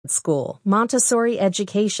School, Montessori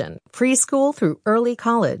education, preschool through early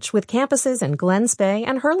college with campuses in Glens Bay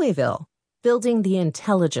and Hurleyville. Building the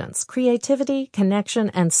intelligence, creativity, connection,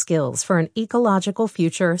 and skills for an ecological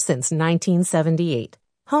future since 1978.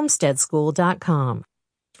 Homesteadschool.com.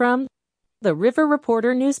 From the River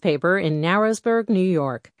Reporter newspaper in Narrowsburg, New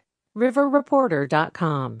York.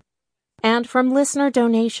 riverreporter.com. And from listener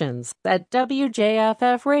donations at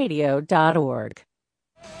wjffradio.org.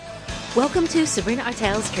 Welcome to Sabrina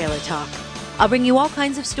Artel's Trailer Talk. I'll bring you all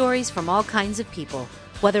kinds of stories from all kinds of people.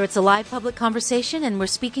 Whether it's a live public conversation and we're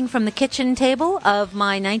speaking from the kitchen table of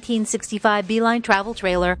my 1965 Beeline travel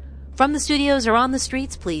trailer, from the studios or on the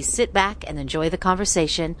streets, please sit back and enjoy the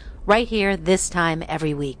conversation right here this time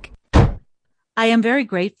every week. I am very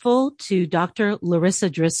grateful to Dr. Larissa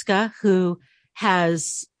Driska, who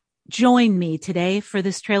has joined me today for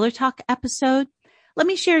this Trailer Talk episode. Let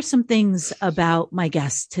me share some things about my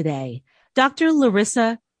guest today. Dr.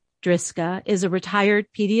 Larissa Driska is a retired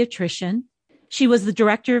pediatrician. She was the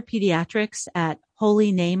director of pediatrics at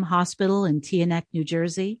Holy Name Hospital in Teaneck, New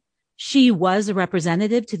Jersey. She was a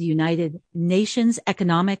representative to the United Nations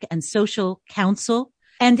Economic and Social Council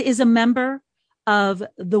and is a member of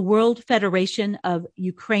the World Federation of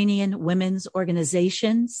Ukrainian Women's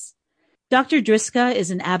Organizations. Dr. Driska is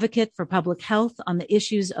an advocate for public health on the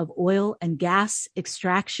issues of oil and gas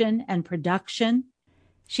extraction and production.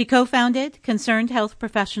 She co-founded Concerned Health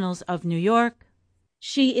Professionals of New York.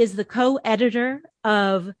 She is the co-editor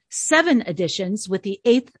of 7 editions, with the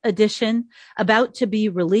 8th edition about to be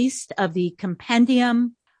released, of the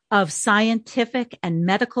Compendium of Scientific and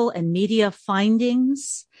Medical and Media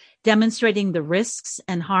Findings demonstrating the risks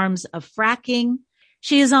and harms of fracking.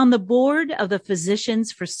 She is on the board of the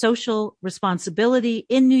Physicians for Social Responsibility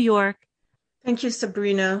in New York. Thank you,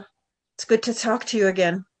 Sabrina. It's good to talk to you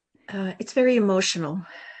again. It's very emotional.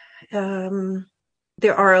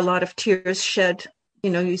 There are a lot of tears shed. You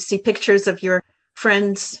know, you see pictures of your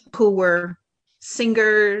friends who were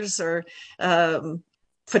singers or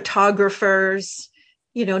photographers.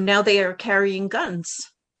 You know, now they are carrying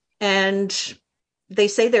guns, and they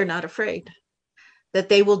say they're not afraid, that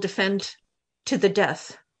they will defend to the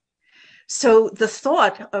death. So the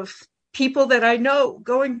thought of people that I know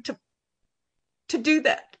going to do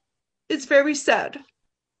that is very sad.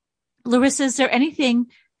 Larissa, is there anything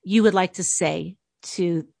you would like to say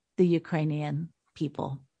to the Ukrainian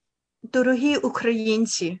people? Дорогі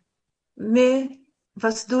українці, ми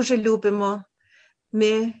вас дуже любимо.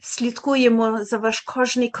 Ми слідкуємо за ваш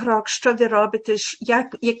кожний крок, що ви робите,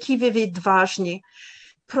 які ви відважні.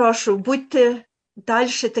 Прошу, будьте далі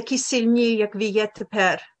такі сильні, як ви є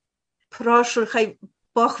тепер. Прошу, хай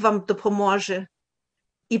Бог вам допоможе.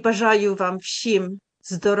 І бажаю вам всім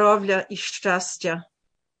здоров'я і щастя.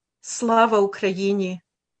 Слава Україні!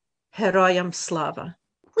 Героям слава!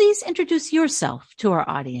 Please introduce yourself to our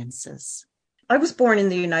audiences. I was born in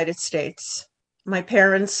the United States. My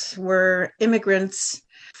parents were immigrants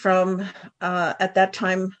from, at that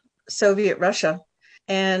time, Soviet Russia.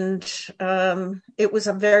 And it was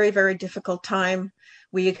a very, very difficult time.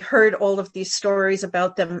 We heard all of these stories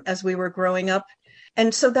about them as we were growing up.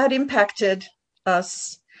 And so that impacted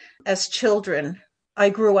us as children. I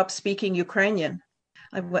grew up speaking Ukrainian.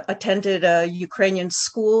 I attended a Ukrainian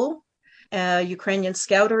school, a Ukrainian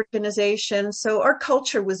Scout organization. So our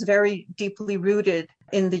culture was very deeply rooted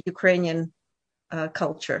in the Ukrainian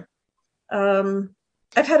culture.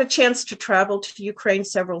 I've had a chance to travel to Ukraine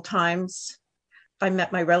several times. I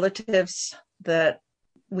met my relatives that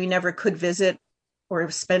we never could visit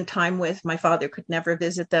or spend time with. My father could never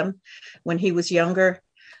visit them when he was younger.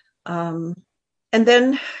 And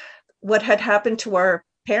then what had happened to our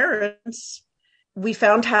parents, we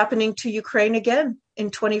found happening to Ukraine again in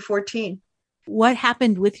 2014. What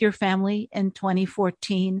happened with your family in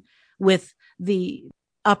 2014 with the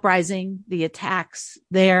uprising, the attacks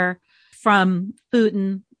there from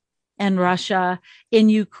Putin and Russia in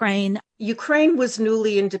Ukraine? Ukraine was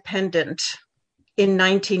newly independent in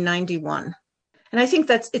 1991. And I think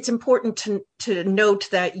it's important to note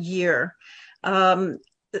that year.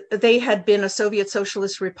 They had been a Soviet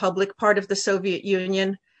Socialist Republic, part of the Soviet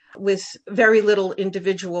Union, with very little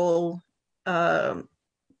individual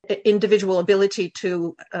ability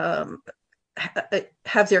to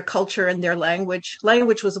have their culture and their language.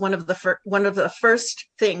 Language was one of the first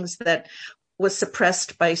things that was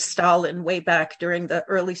suppressed by Stalin way back during the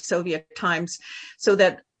early Soviet times, so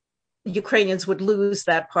that Ukrainians would lose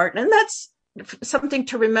that part. And that's something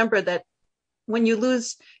to remember, that when you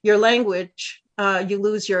lose your language, you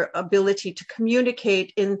lose your ability to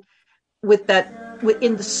communicate in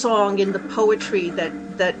the song, in the poetry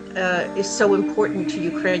that is so important to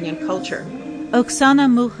Ukrainian culture. Oksana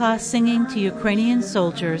Mucha singing to Ukrainian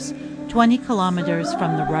soldiers 20 kilometers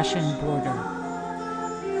from the Russian border.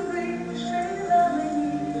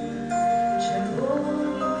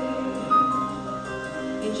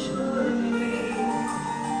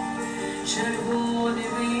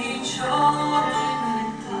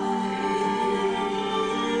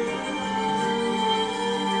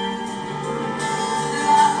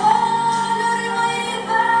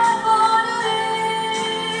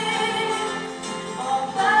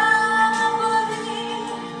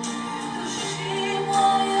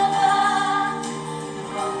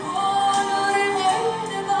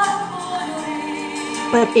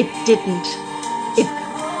 But it didn't.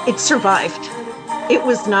 It survived. It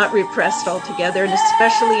was not repressed altogether, and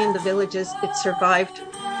especially in the villages, it survived.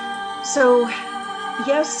 So,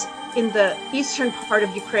 yes, in the eastern part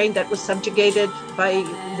of Ukraine that was subjugated by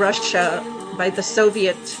Russia, by the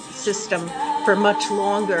Soviet system for much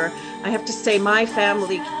longer, I have to say my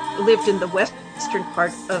family lived in the western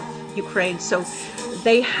part of Ukraine, so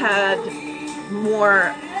they had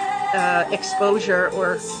more exposure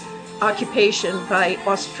or occupation by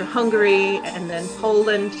Austro-Hungary and then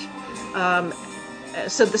Poland.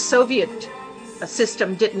 So the Soviet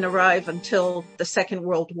system didn't arrive until the Second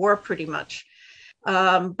World War, pretty much.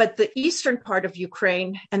 But the eastern part of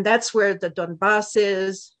Ukraine, and that's where the Donbass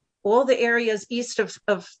is, all the areas east of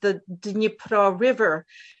the Dnipro River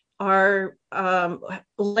are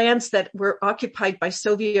lands that were occupied by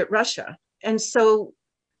Soviet Russia. And so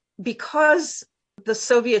because the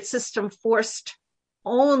Soviet system forced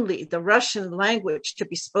only the Russian language to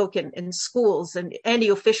be spoken in schools and any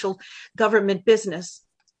official government business,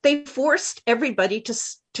 they forced everybody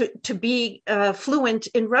to be fluent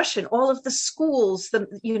in Russian. All of the schools,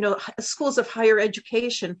 schools of higher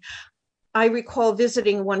education. I recall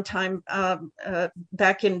visiting one time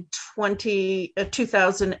back in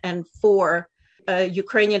 2004, a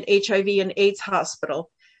Ukrainian HIV and AIDS hospital,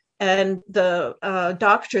 and the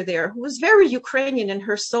doctor there, who was very Ukrainian in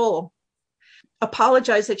her soul,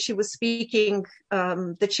 apologized that she was speaking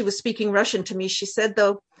Russian to me. She said,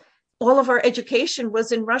 though, all of our education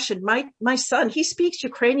was in Russian. My son, he speaks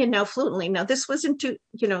Ukrainian now fluently. Now, this was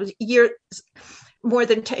more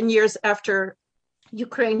than 10 years after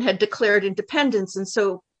Ukraine had declared independence. And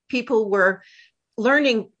so people were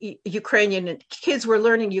learning Ukrainian, and kids were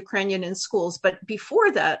learning Ukrainian in schools. But before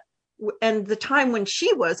that, and the time when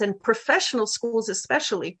she was, and professional schools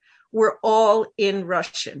especially, were all in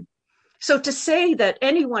Russian. So to say that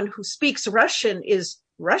anyone who speaks Russian is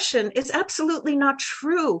absolutely not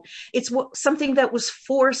true. It's something that was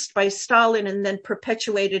forced by Stalin and then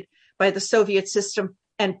perpetuated by the Soviet system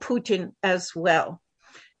and Putin as well.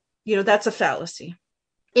 That's a fallacy.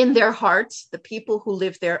 In their hearts, the people who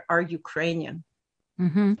live there are Ukrainian.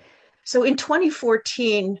 Mm-hmm. So in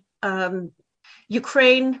 2014,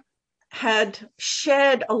 Ukraine had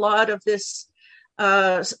shed a lot of this,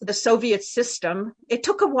 the Soviet system. It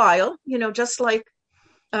took a while, just like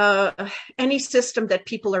any system that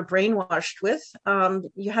people are brainwashed with.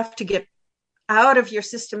 You have to get out of your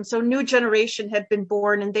system. So new generation had been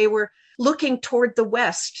born, and they were looking toward the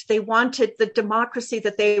West. They wanted the democracy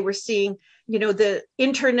that they were seeing. The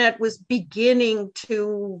internet was beginning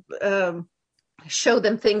to show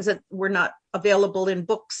them things that were not available in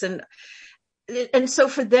books. And so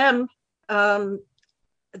for them,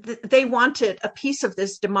 they wanted a piece of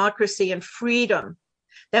this democracy and freedom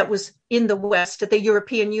that was in the West, that the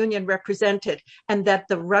European Union represented, and that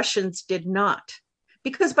the Russians did not.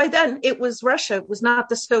 Because by then it was Russia, it was not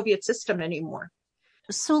the Soviet system anymore.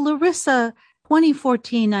 So Larissa,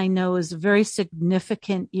 2014, I know, is a very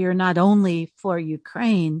significant year, not only for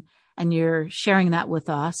Ukraine, and you're sharing that with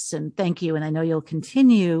us, and thank you. And I know you'll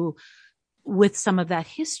continue with some of that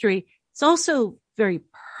history. It's also very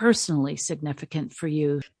personally significant for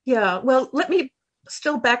you. Yeah, well, let me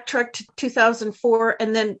still backtrack to 2004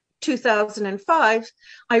 and then 2005.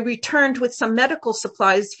 I returned with some medical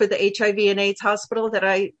supplies for the HIV and AIDS hospital that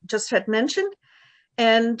I just had mentioned,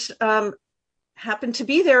 and happened to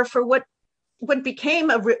be there for what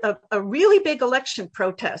became a really big election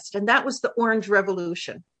protest, and that was the Orange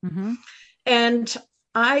Revolution. Mm-hmm. And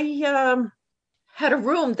I had a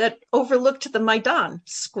room that overlooked the Maidan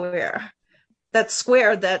Square, that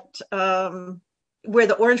square that where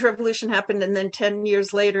the Orange Revolution happened, and then 10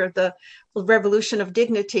 years later, the Revolution of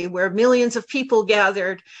Dignity, where millions of people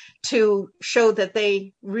gathered to show that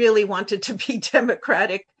they really wanted to be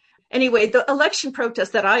democratic. Anyway, the election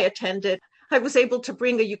protest that I attended, I was able to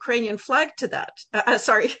bring a Ukrainian flag to that.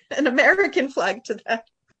 An American flag to that.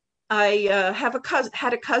 I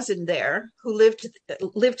had a cousin there who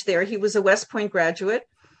lived there. He was a West Point graduate,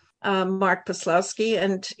 Mark Poslowski,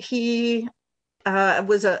 and he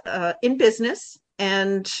was in business,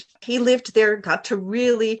 and he lived there, got to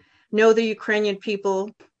really know the Ukrainian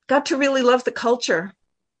people, got to really love the culture.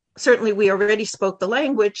 Certainly, we already spoke the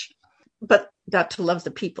language, but got to love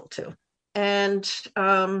the people too. And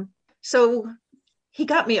so he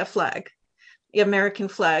got me a flag, the American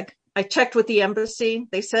flag. I checked with the embassy.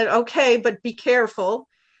 They said, okay, but be careful.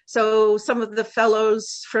 So some of the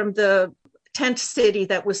fellows from the tent city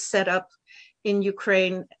that was set up in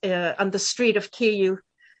Ukraine on the street of Kyiv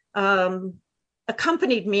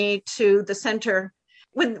accompanied me to the center.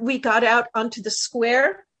 When we got out onto the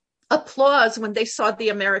square, applause when they saw the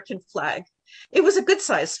American flag. It was a good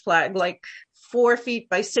sized flag, like 4 feet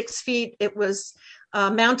by 6 feet. It was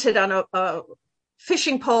mounted on a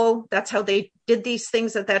fishing pole. That's how they did these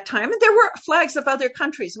things at that time. And there were flags of other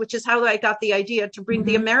countries, which is how I got the idea to bring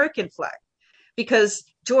the American flag, because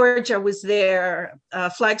Georgia was there,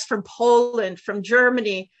 flags from Poland, from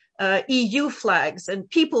Germany, EU flags, and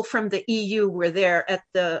people from the EU were there at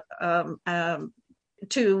the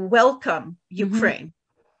to welcome Ukraine.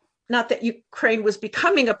 Not that Ukraine was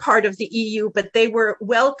becoming a part of the EU, but they were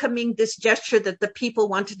welcoming this gesture that the people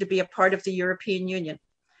wanted to be a part of the European Union.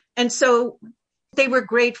 And so they were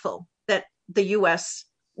grateful that the US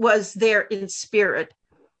was there in spirit.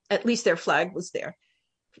 At least their flag was there.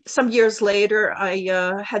 Some years later,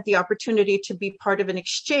 I had the opportunity to be part of an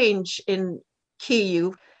exchange in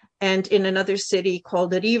Kyiv and in another city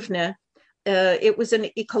called Rivne. It was an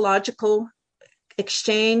ecological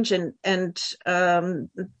exchange, and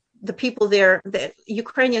the people there, the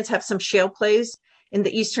Ukrainians have some shale plays in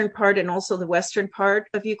the eastern part and also the western part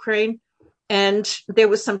of Ukraine. And there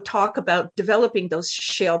was some talk about developing those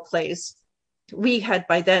shale plays. We had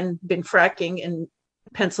by then been fracking in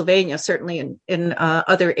Pennsylvania, certainly in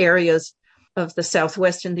other areas of the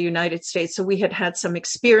Southwest in the United States. So we had some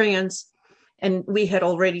experience, and we had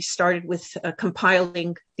already started with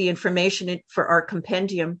compiling the information for our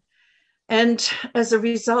compendium. And as a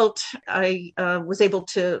result, I was able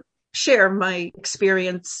to share my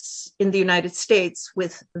experience in the United States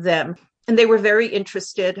with them. And they were very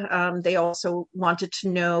interested. They also wanted to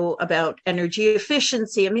know about energy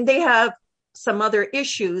efficiency. I mean, they have some other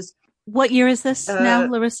issues. What year is this now,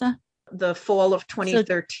 Larissa? The fall of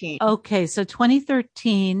 2013. So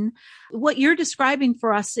 2013. What you're describing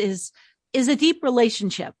for us is a deep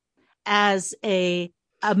relationship as a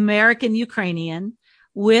American Ukrainian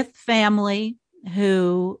with family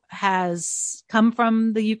who has come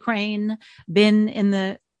from the Ukraine, been in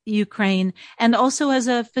the Ukraine, and also as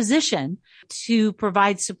a physician to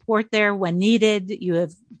provide support there when needed.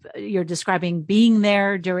 You're describing being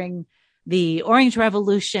there during the Orange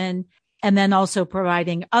Revolution, and then also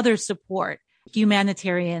providing other support,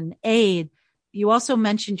 humanitarian aid. You also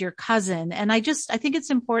mentioned your cousin. And I think it's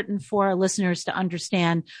important for our listeners to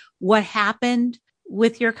understand what happened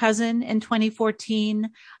with your cousin in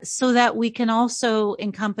 2014 so that we can also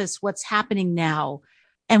encompass what's happening now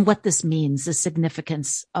and what this means, the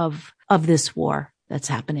significance of this war that's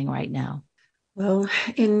happening right now. Well,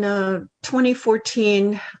 in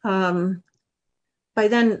 2014, by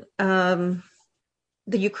then,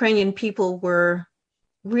 the Ukrainian people were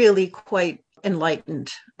really quite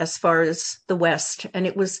enlightened as far as the West, and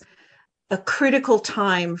it was a critical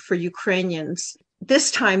time for Ukrainians.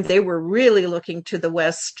 This time, they were really looking to the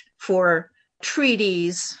West for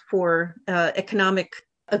treaties, for economic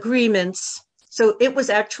agreements. So it was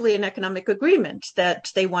actually an economic agreement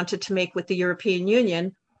that they wanted to make with the European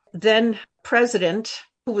Union. Then President,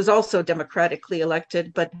 who was also democratically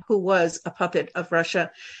elected, but who was a puppet of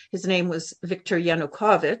Russia, his name was Viktor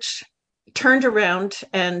Yanukovych, turned around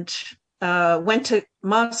and went to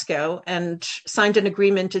Moscow and signed an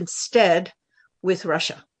agreement instead with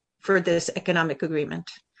Russia for this economic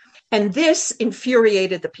agreement. And this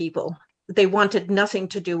infuriated the people. They wanted nothing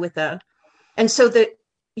to do with that. And so the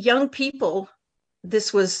young people,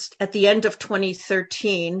 this was at the end of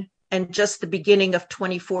 2013 and just the beginning of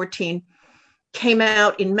 2014, came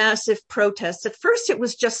out in massive protests. At first, it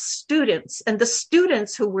was just students, and the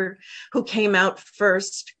students who came out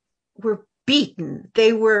first were beaten.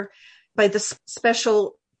 They were by the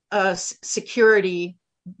special security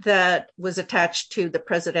that was attached to the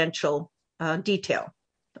presidential detail.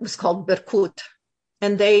 It was called Berkut,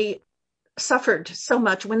 and they suffered so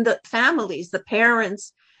much when the families, the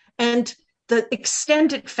parents, and the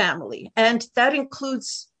extended family, and that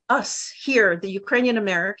includes us here, the Ukrainian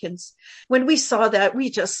Americans, when we saw that, we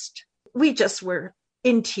just were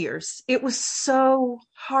in tears. It was so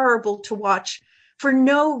horrible to watch for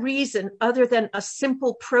no reason other than a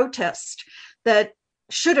simple protest that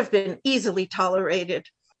should have been easily tolerated,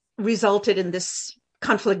 resulted in this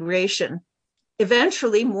conflagration.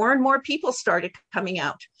 eventually more and more people started coming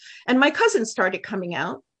out. And my cousin started coming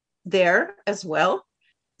out there as well.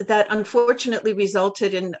 That unfortunately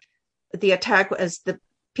resulted in the attack as the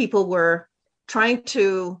people were trying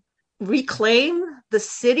to reclaim the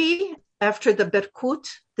city after the Berkut,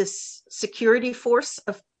 this security force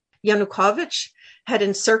of Yanukovych, had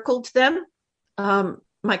encircled them.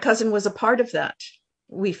 My cousin was a part of that,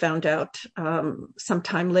 we found out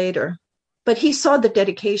sometime later. But he saw the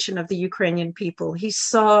dedication of the Ukrainian people. He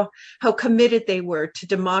saw how committed they were to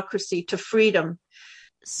democracy, to freedom.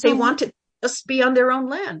 So, they wanted to just be on their own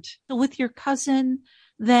land. So with your cousin,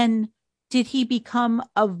 then, did he become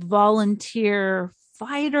a volunteer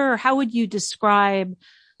fighter? How would you describe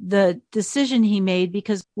the decision he made?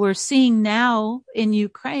 Because we're seeing now in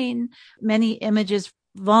Ukraine many images,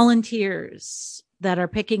 volunteers that are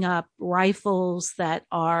picking up rifles that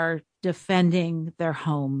are defending their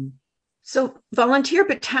home. So volunteer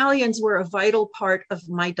battalions were a vital part of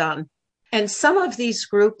Maidan. And some of these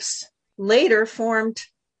groups later formed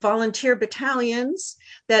volunteer battalions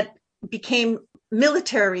that became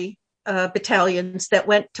military battalions that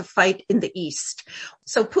went to fight in the east.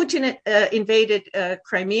 So Putin invaded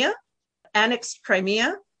Crimea, annexed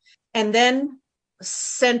Crimea, and then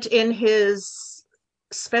sent in his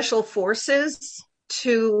special forces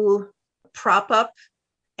to prop up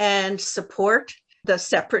and support the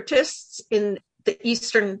separatists in the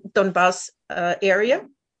eastern Donbas area.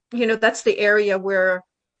 You know, that's the area where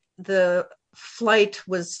the flight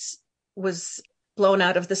was blown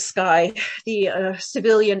out of the sky. The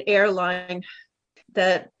civilian airline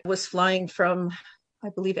that was flying from, I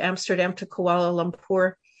believe, Amsterdam to Kuala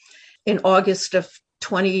Lumpur in August of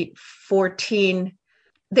 2014,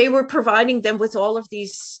 they were providing them with all of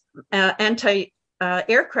these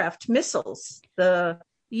anti-aircraft missiles, the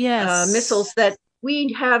missiles that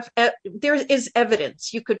we have. There is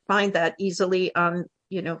evidence. You could find that easily on,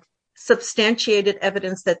 substantiated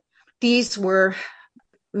evidence that these were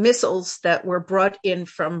missiles that were brought in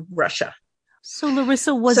from Russia. So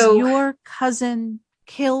Larissa, was your cousin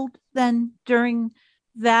killed then during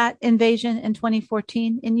that invasion in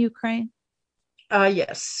 2014 in Ukraine?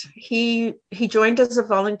 Yes, he joined as a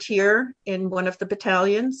volunteer in one of the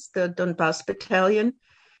battalions, the Donbas battalion,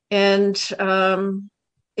 and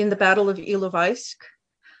in the Battle of Ilovaisk,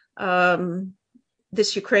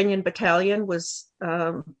 this Ukrainian battalion was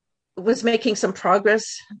making some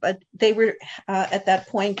progress, but they were at that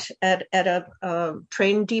point at a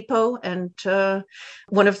train depot, and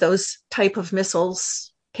one of those type of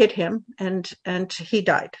missiles hit him, and he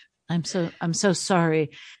died. I'm so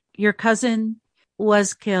sorry. Your cousin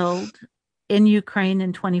was killed in Ukraine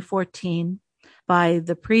in 2014 by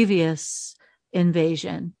the previous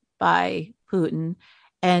invasion by Putin.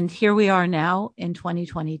 And here we are now in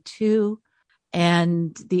 2022,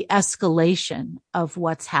 and the escalation of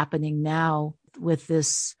what's happening now with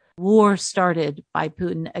this war started by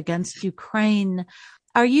Putin against Ukraine.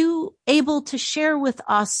 Are you able to share with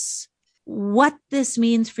us what this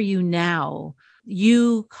means for you now?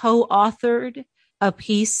 You co-authored a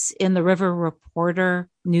piece in the River Reporter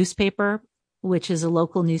newspaper, which is a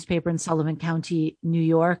local newspaper in Sullivan County, New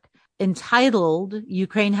York, entitled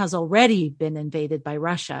 "Ukraine Has Already Been Invaded by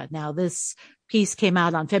Russia." Now, this piece came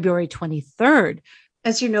out on February 23rd.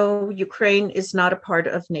 As you know, Ukraine is not a part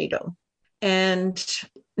of NATO. And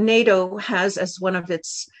NATO has as one of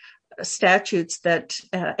its statutes that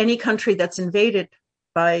any country that's invaded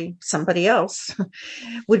by somebody else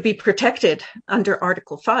would be protected under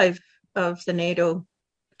Article 5 of the NATO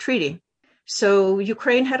treaty. So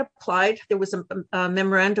Ukraine had applied. There was a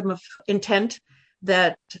memorandum of intent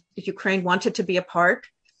that Ukraine wanted to be a part,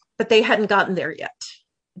 but they hadn't gotten there yet.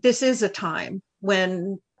 This is a time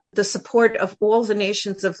when the support of all the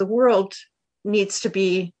nations of the world needs to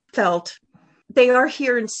be felt. They are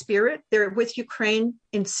here in spirit. They're with Ukraine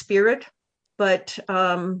in spirit, but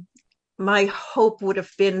my hope would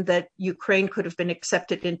have been that Ukraine could have been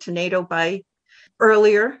accepted into NATO by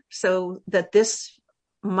earlier, so that this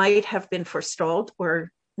might have been forestalled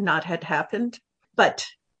or not had happened. But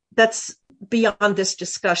that's beyond this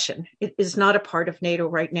discussion. It is not a part of NATO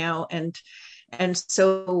right now. And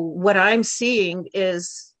so what I'm seeing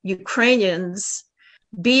is Ukrainians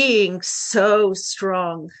being so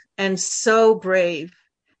strong and so brave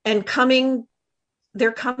and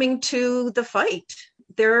they're coming to the fight.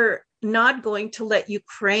 They're not going to let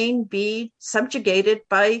Ukraine be subjugated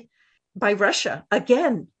by Russia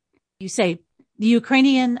again. You say the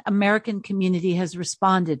Ukrainian American community has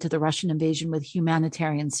responded to the Russian invasion with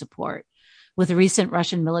humanitarian support. With the recent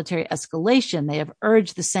Russian military escalation, they have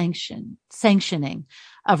urged the sanctioning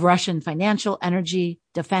of Russian financial, energy,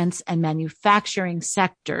 defense, and manufacturing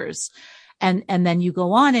sectors. And then you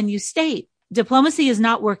go on and you state diplomacy is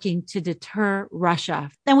not working to deter Russia.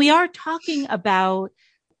 And we are talking about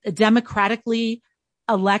a democratically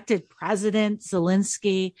elected president,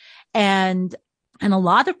 Zelensky, and a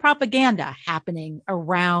lot of propaganda happening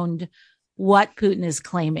around what Putin is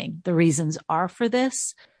claiming the reasons are for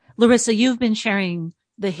this. Larissa, you've been sharing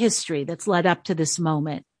the history that's led up to this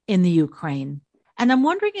moment in the Ukraine. And I'm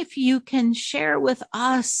wondering if you can share with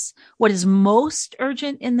us what is most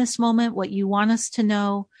urgent in this moment, what you want us to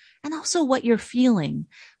know, and also what you're feeling,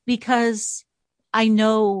 because I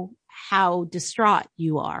know how distraught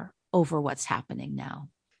you are over what's happening now.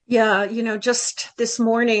 Yeah, just this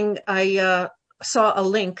morning, I saw a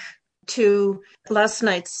link to last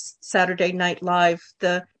night's Saturday Night Live.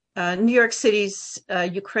 The New York City's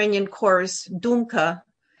Ukrainian chorus, Dumka,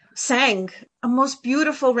 sang a most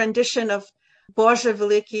beautiful rendition of Bože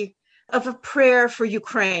Veliki, of a prayer for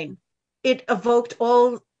Ukraine. It evoked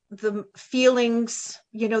all the feelings,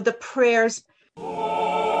 the prayers.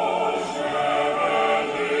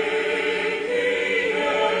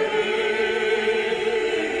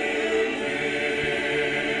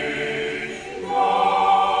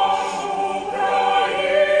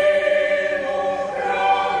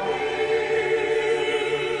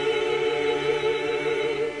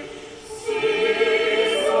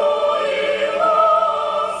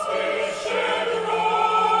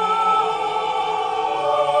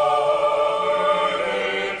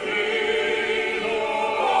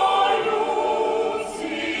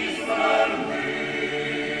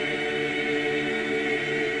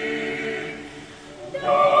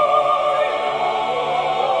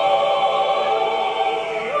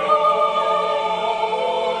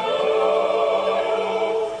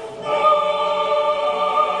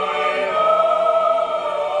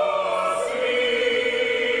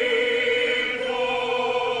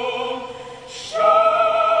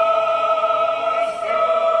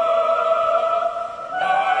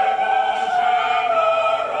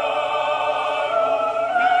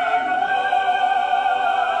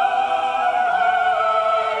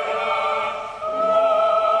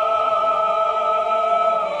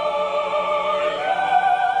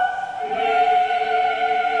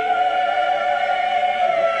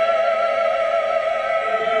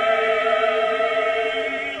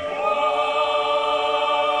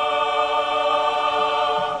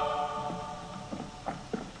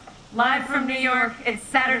 Live from New York, it's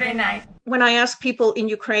Saturday night. When I ask people in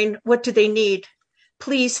Ukraine, what do they need?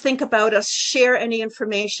 Please think about us, share any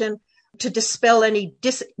information to dispel the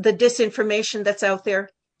disinformation that's out there.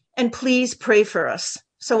 And please pray for us.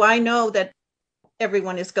 So I know that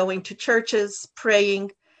everyone is going to churches,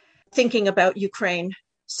 praying, thinking about Ukraine.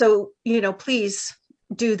 So, please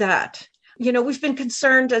do that. We've been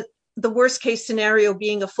concerned at the worst case scenario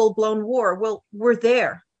being a full-blown war. Well, we're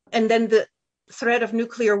there. And then the threat of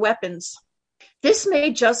nuclear weapons. This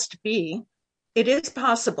may just be, it is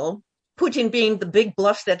possible, Putin being the big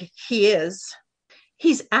bluff that he is,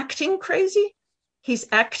 he's acting crazy. He's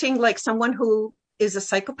acting like someone who is a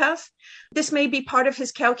psychopath. This may be part of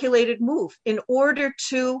his calculated move in order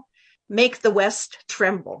to make the West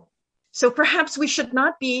tremble. So perhaps we should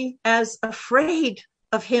not be as afraid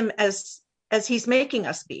of him as he's making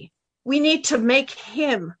us be. We need to make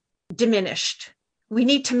him diminished. We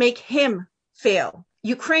need to make him fail.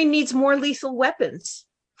 Ukraine needs more lethal weapons,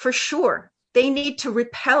 for sure. They need to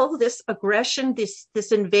repel this aggression,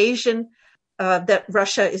 this invasion that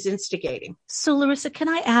Russia is instigating. So, Larissa, can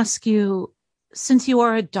I ask you, since you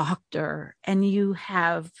are a doctor and you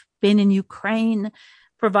have been in Ukraine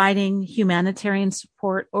providing humanitarian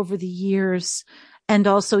support over the years, and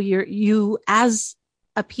also you as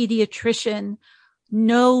a pediatrician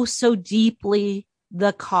know so deeply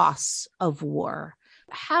the costs of war.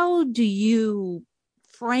 How do you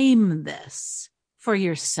frame this for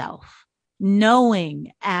yourself,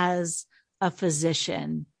 knowing as a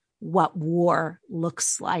physician what war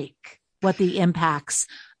looks like, what the impacts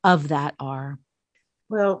of that are?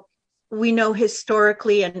 Well, we know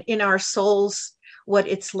historically and in our souls what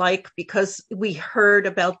it's like because we heard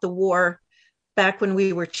about the war back when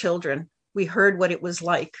we were children. We heard what it was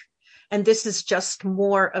like. And this is just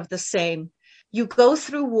more of the same. You go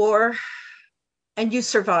through war and you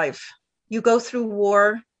survive. You go through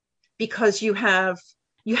war because you have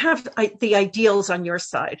the ideals on your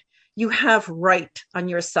side. You have right on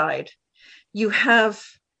your side. You have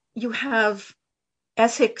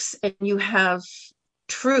ethics and you have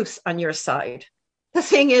truth on your side. The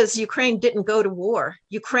thing is, Ukraine didn't go to war.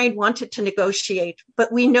 Ukraine wanted to negotiate,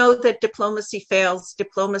 but we know that diplomacy fails.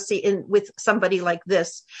 Diplomacy with somebody like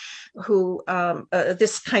this, who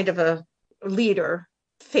this kind of a leader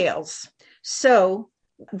fails. So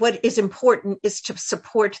what is important is to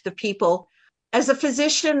support the people. As a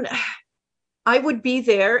physician, I would be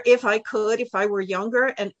there if I could, if I were younger,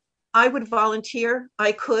 and I would volunteer.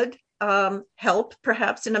 I could help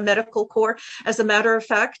perhaps in a medical corps. As a matter of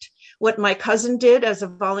fact, what my cousin did as a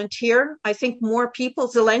volunteer, I think more people,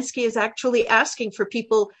 Zelensky is actually asking for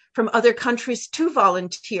people from other countries to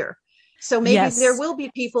volunteer. So maybe there will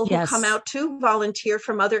be people who come out to volunteer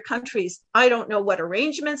from other countries. I don't know what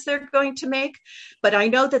arrangements they're going to make, but I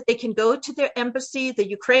know that they can go to their embassy, the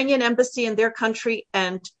Ukrainian embassy in their country,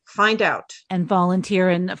 and find out. And volunteer.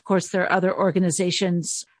 And of course, there are other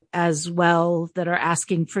organizations as well that are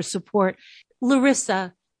asking for support.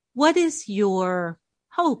 Larissa, what is your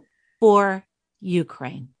hope for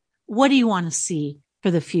Ukraine? What do you want to see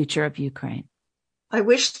for the future of Ukraine? I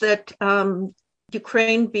wish that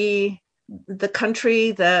Ukraine be the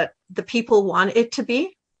country that the people want it to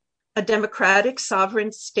be, a democratic,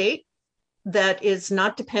 sovereign state that is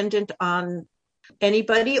not dependent on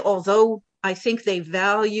anybody, although I think they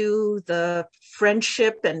value the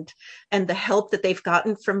friendship and the help that they've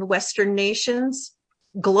gotten from Western nations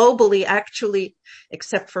globally, actually,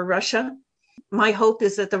 except for Russia. My hope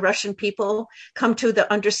is that the Russian people come to the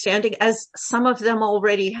understanding, as some of them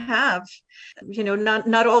already have. You know,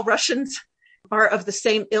 not all Russians are of the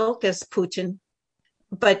same ilk as Putin,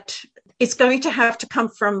 but it's going to have to come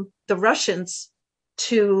from the Russians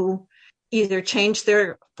to either change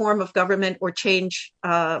their form of government or change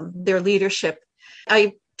their leadership.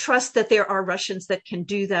 I trust that there are Russians that can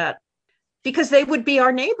do that because they would be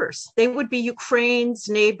our neighbors. They would be Ukraine's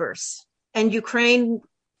neighbors. And Ukraine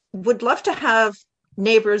would love to have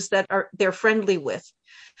neighbors that they're friendly with.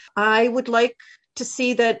 I would like to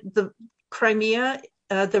see that the Crimea,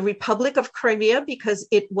 the Republic of Crimea, because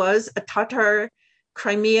it was a Tatar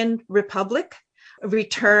Crimean Republic,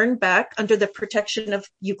 return back under the protection of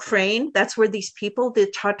Ukraine. That's where these people, the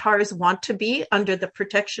Tatars, want to be, under the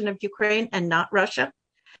protection of Ukraine and not Russia.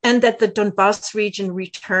 And that the Donbas region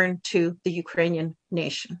return to the Ukrainian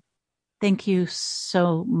nation. Thank you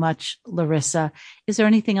so much, Larissa. Is there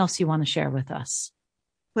anything else you want to share with us?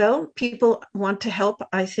 Well, people want to help,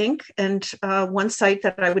 I think. And one site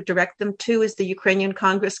that I would direct them to is the Ukrainian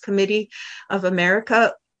Congress Committee of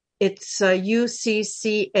America. It's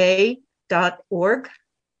UCCA.org.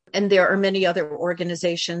 And there are many other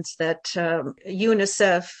organizations that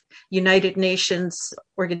UNICEF, United Nations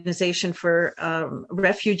Organization for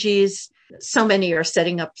Refugees, so many are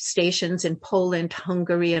setting up stations in Poland,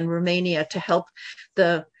 Hungary, and Romania to help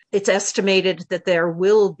it's estimated that there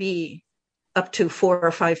will be up to 4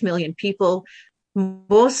 or 5 million people,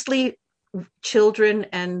 mostly children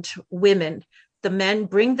and women. The men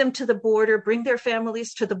bring them to the border, bring their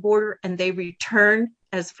families to the border, and they return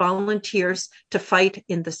as volunteers to fight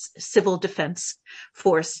in the civil defense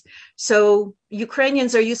force. So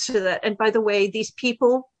Ukrainians are used to that. And by the way, these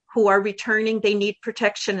people who are returning, they need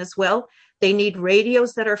protection as well. They need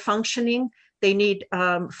radios that are functioning. They need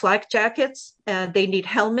flak jackets. They need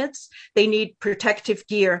helmets. They need protective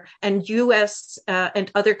gear. And U.S.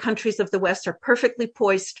 And other countries of the West are perfectly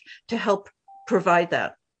poised to help provide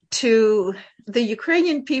that. To the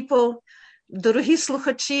Ukrainian people, дорогі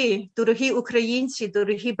слухачі, дорогі українці,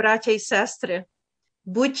 дорогі браття і сестри,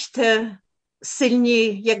 будьте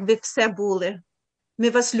сильні, як ви все були. Ми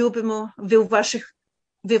вас любимо, ви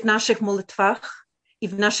в наших молитвах і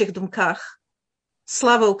в наших думках.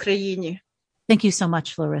 Слава Україні! Thank you so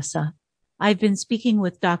much, Larissa. I've been speaking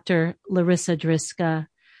with Dr. Larissa Driska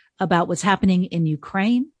about what's happening in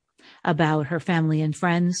Ukraine, about her family and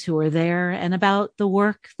friends who are there, and about the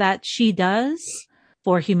work that she does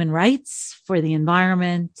for human rights, for the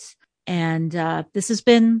environment. And this has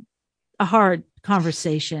been a hard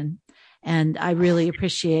conversation. And I really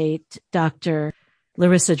appreciate Dr.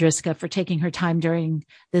 Larissa Driska for taking her time during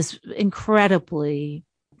this incredibly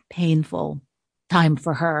painful time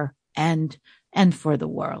for her and for the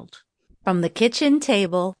world. From the kitchen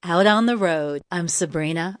table out on the road, I'm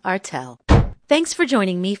Sabrina Artel. Thanks for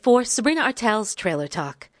joining me for Sabrina Artel's Trailer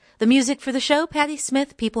Talk. The music for the show, Patti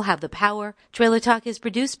Smith, People Have the Power. Trailer Talk is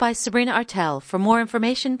produced by Sabrina Artel. For more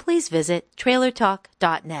information, please visit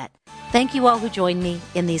trailertalk.net. Thank you all who joined me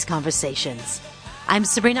in these conversations. I'm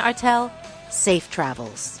Sabrina Artel. Safe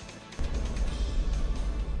travels.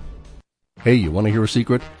 Hey, you want to hear a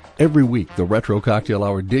secret? Every week, the Retro Cocktail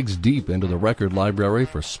Hour digs deep into the record library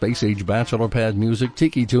for space-age bachelor pad music,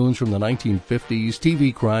 tiki tunes from the 1950s,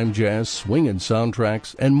 TV crime, jazz, swing and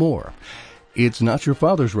soundtracks, and more. It's not your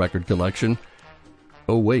father's record collection.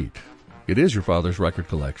 Oh, wait. It is your father's record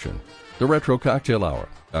collection. The Retro Cocktail Hour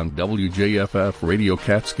on WJFF Radio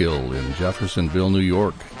Catskill in Jeffersonville, New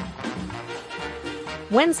York.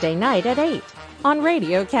 Wednesday night at 8. on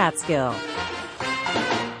Radio Catskill.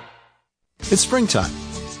 It's springtime.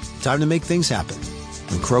 Time to make things happen.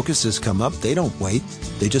 When crocuses come up, they don't wait.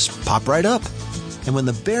 They just pop right up. And when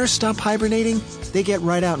the bears stop hibernating, they get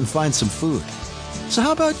right out and find some food. So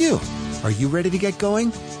how about you? Are you ready to get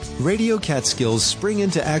going? Radio Catskill's Spring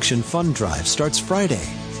Into Action Fund Drive starts Friday.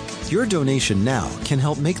 Your donation now can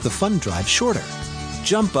help make the fund drive shorter.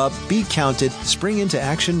 Jump up, be counted, spring into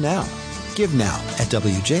action now. Give now at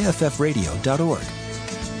WJFFradio.org.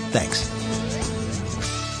 Thanks.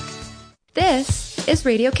 This is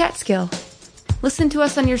Radio Catskill. Listen to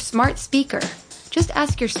us on your smart speaker. Just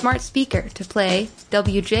ask your smart speaker to play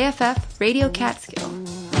WJFF Radio Catskill.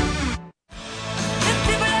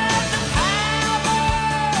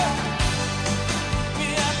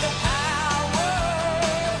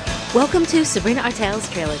 Welcome to Sabrina Artel's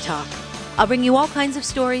Trailer Talk. I'll bring you all kinds of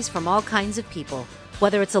stories from all kinds of people.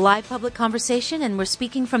 Whether it's a live public conversation and we're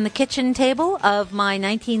speaking from the kitchen table of my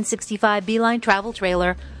 1965 Beeline travel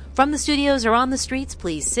trailer, from the studios or on the streets,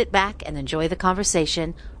 please sit back and enjoy the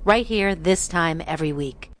conversation right here this time every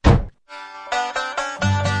week.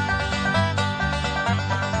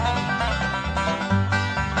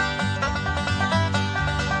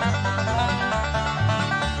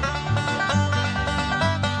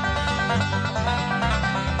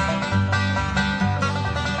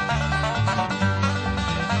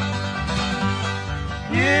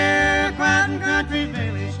 Here, quiet and country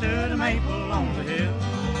village stood a maple on the hill,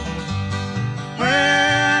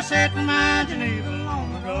 where I sat in my Geneva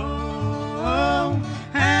long ago.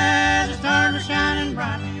 As the stars were shining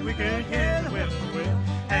brightly, we could hear the whippoorwill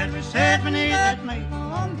as we sat beneath that maple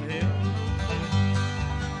on the hill.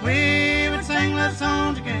 We would sing love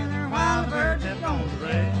songs together while the birds had gone to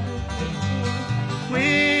rest.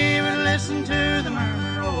 We would listen to the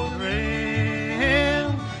murmur of the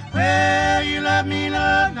rail. Well, you love me,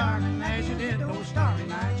 love, darling, as you did those starry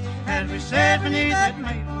nights as we sat beneath that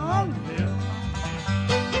maple on the hill.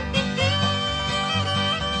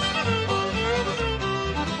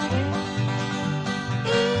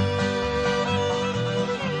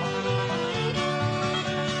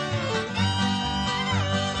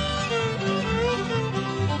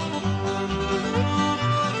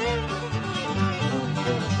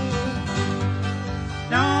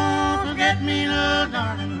 Don't forget me, love,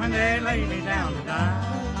 darling, when they lay me down to die.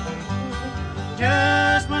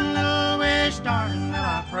 Just one little wish, darling,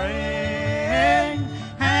 that I pray.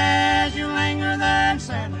 As you linger there in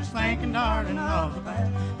sadness, thinking, darling, of the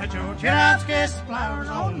past, that your teardrops kiss the flowers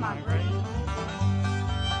on my grave.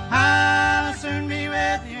 I'll soon be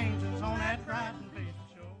with the angels on that bright and peaceful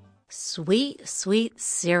shore. Sweet, sweet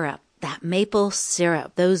syrup. That maple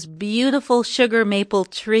syrup, those beautiful sugar maple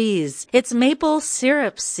trees. It's maple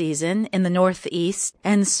syrup season in the Northeast,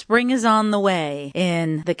 and spring is on the way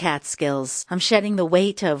in the Catskills. I'm shedding the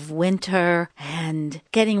weight of winter and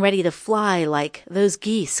getting ready to fly like those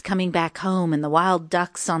geese coming back home and the wild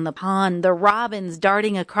ducks on the pond, the robins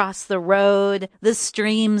darting across the road, the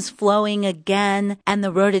streams flowing again, and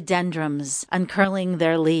the rhododendrons uncurling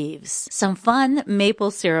their leaves. Some fun maple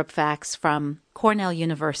syrup facts from Cornell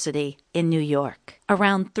University in New York.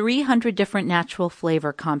 Around 300 different natural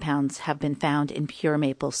flavor compounds have been found in pure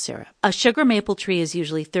maple syrup. A sugar maple tree is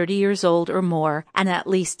usually 30 years old or more and at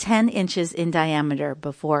least 10 inches in diameter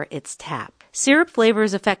before it's tapped. Syrup flavor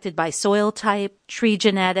is affected by soil type, tree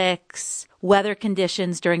genetics, weather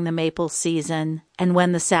conditions during the maple season, and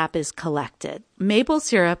when the sap is collected. Maple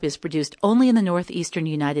syrup is produced only in the northeastern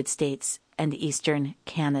United States and eastern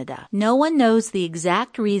Canada. No one knows the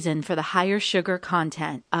exact reason for the higher sugar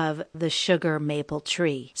content of the sugar maple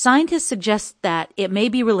tree. Scientists suggest that it may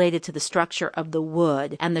be related to the structure of the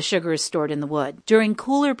wood, and the sugar is stored in the wood. During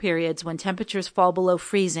cooler periods when temperatures fall below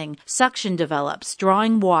freezing, suction develops,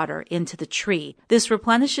 drawing water into the tree. This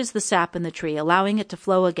replenishes the sap in the tree, allowing it to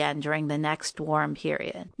flow again during the next warm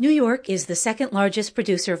period. New York is the second largest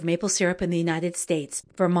producer of maple syrup in the United States.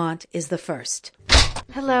 Vermont is the first.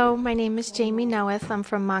 Hello, my name is Jamie Noeth. I'm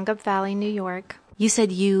from Mongup Valley, New York. You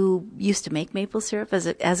said you used to make maple syrup as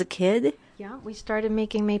a kid? Yeah, we started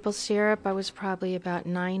making maple syrup. I was probably about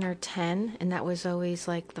 9 or 10, and that was always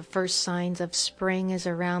like the first signs of spring is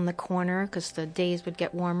around the corner because the days would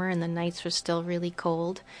get warmer and the nights were still really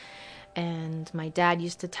cold. And my dad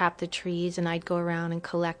used to tap the trees, and I'd go around and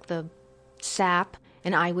collect the sap,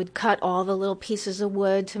 and I would cut all the little pieces of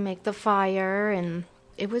wood to make the fire, and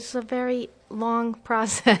it was a very long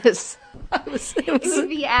process. It would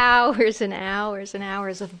be hours and hours and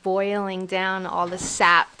hours of boiling down all the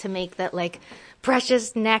sap to make that like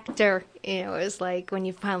precious nectar. It was like when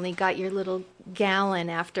you finally got your little gallon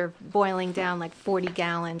after boiling down like 40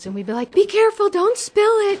 gallons, and we'd be like, be careful, don't spill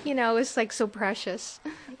it. It was like so precious.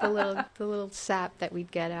 The little sap that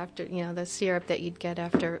we'd get after, the syrup that you'd get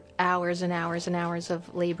after hours and hours and hours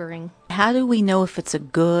of laboring. How do we know if it's a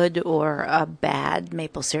good or a bad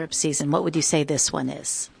maple syrup season? What would you say this one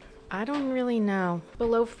is? I don't really know.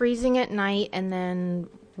 Below freezing at night and then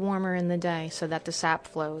warmer in the day so that the sap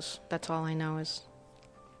flows. That's all I know is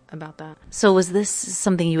about that. So was this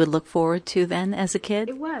something you would look forward to then as a kid?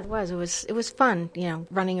 It was. It was fun,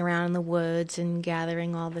 running around in the woods and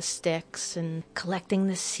gathering all the sticks and collecting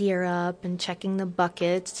the syrup and checking the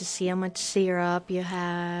buckets to see how much syrup you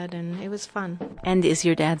had, and it was fun. And is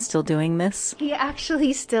your dad still doing this? He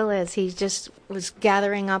actually still is. He just was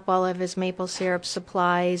gathering up all of his maple syrup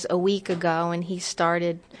supplies a week ago, and he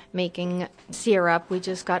started making syrup. We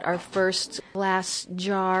just got our first glass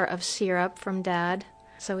jar of syrup from Dad.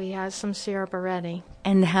 So he has some syrup already.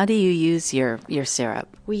 And how do you use your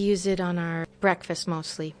syrup? We use it on our breakfast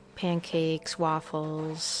mostly. Pancakes,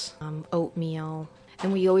 waffles, oatmeal.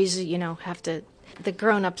 And we always, the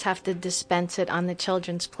grown-ups have to dispense it on the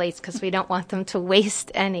children's plates because we don't want them to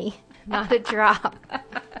waste any. Not a drop.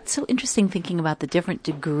 It's so interesting thinking about the different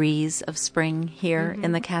degrees of spring here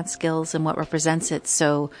in the Catskills and what represents it.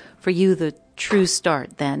 So for you, the true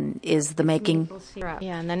start then is the making.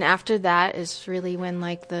 Yeah, and then after that is really when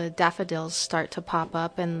like the daffodils start to pop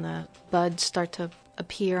up and the buds start to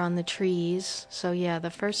appear on the trees. So yeah,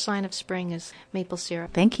 the first sign of spring is maple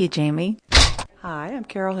syrup. Thank you, Jamie. Hi, I'm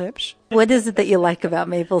Carol Hipsch. What is it that you like about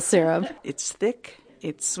maple syrup? It's thick,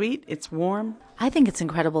 it's sweet, it's warm. I think it's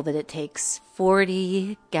incredible that it takes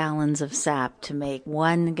 40 gallons of sap to make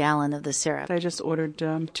 1 gallon of the syrup. I just ordered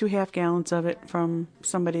 2 half gallons of it from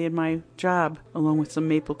somebody in my job, along with some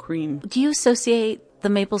maple cream. Do you associate the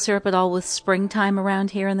maple syrup at all with springtime around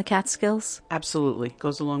here in the Catskills? Absolutely.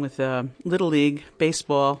 Goes along with Little League,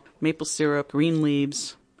 baseball, maple syrup, green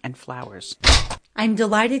leaves, and flowers. I'm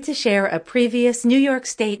delighted to share a previous New York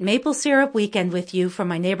State maple syrup weekend with you from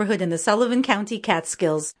my neighborhood in the Sullivan County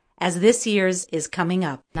Catskills, as this year's is coming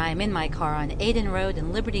up. I'm in my car on Aden Road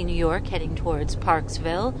in Liberty, New York, heading towards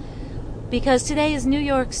Parksville, because today is New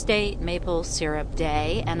York State Maple Syrup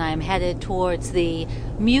Day, and I'm headed towards the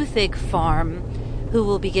Muthig Farm, who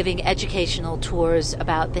will be giving educational tours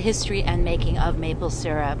about the history and making of maple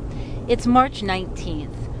syrup. It's March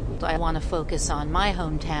 19th. I want to focus on my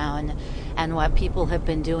hometown and what people have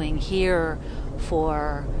been doing here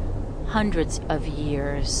for hundreds of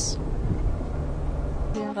years.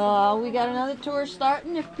 We got another tour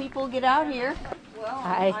starting if people get out here. Well,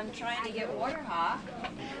 Hi. I'm trying to get water hot.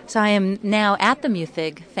 So I am now at the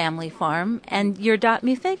Muthig family farm, and you're Dot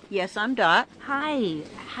Muthig? Yes, I'm Dot. Hi.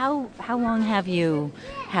 How long have you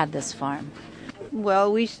had this farm?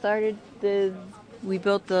 Well, we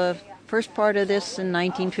built the first part of this in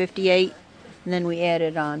 1958, and then we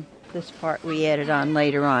added on this part. We added on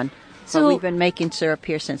later on. So we've been making syrup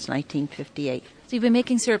here since 1958. So you've been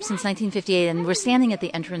making syrup since 1958, and we're standing at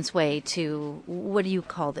the entranceway to, what do you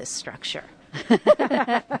call this structure?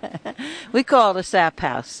 We call it a sap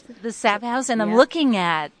house. The sap house, and I'm looking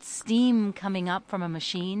at steam coming up from a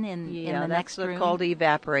machine in the next room. Yeah, that's called the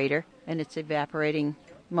evaporator, and it's evaporating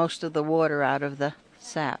most of the water out of the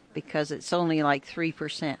sap because it's only like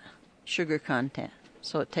 3% sugar content.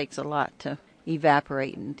 So it takes a lot to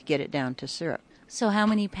evaporate and to get it down to syrup. So how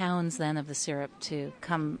many pounds then of the syrup to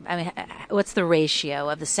come? I mean, what's the ratio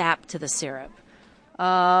of the sap to the syrup?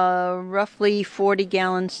 Roughly 40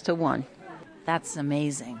 gallons to 1. That's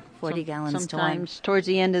amazing. 40 gallons to 1. Sometimes towards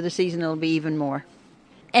the end of the season it'll be even more.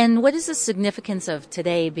 And what is the significance of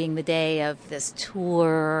today being the day of this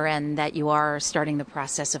tour and that you are starting the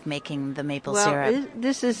process of making the maple syrup?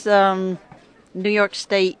 This is New York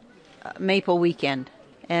State Maple Weekend.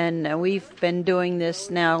 And we've been doing this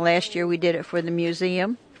now. Last year we did it for the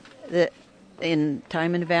museum, in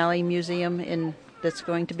Tymon Valley Museum that's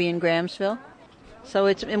going to be in Grahamsville. So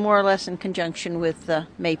it's more or less in conjunction with the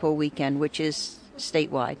Maple Weekend, which is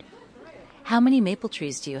statewide. How many maple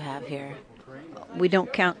trees do you have here? We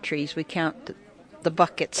don't count trees. We count the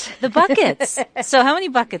buckets. The buckets? So how many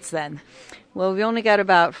buckets then? Well, we only got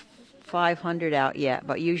about 500 out yet,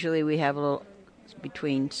 but usually we have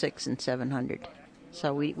between 600 and 700.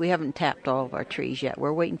 So we haven't tapped all of our trees yet.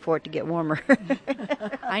 We're waiting for it to get warmer.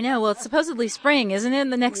 I know. Well, it's supposedly spring, isn't it?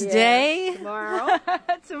 The next day? Tomorrow.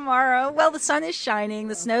 Tomorrow. Well, the sun is shining.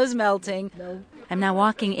 The snow's melting. No. I'm now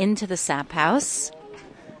walking into the sap house.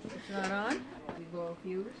 It's not on? We blow a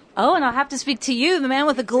fuse. Oh, and I'll have to speak to you, the man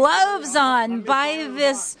with the gloves on. By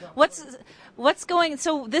this, what's going?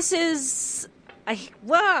 So this is,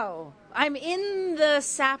 whoa! I'm in the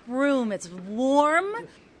sap room. It's warm,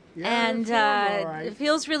 and it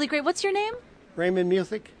feels really great. What's your name? Raymond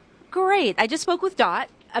Music. Great. I just spoke with Dot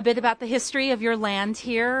a bit about the history of your land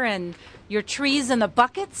here and your trees in the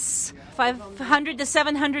buckets. 500 to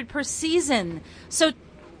 700 per season. So,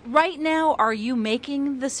 right now, are you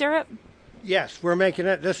making the syrup? Yes, we're making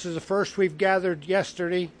it. This is the first we've gathered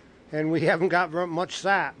yesterday, and we haven't got much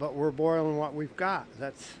sap, but we're boiling what we've got.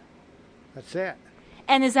 That's it.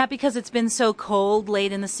 And is that because it's been so cold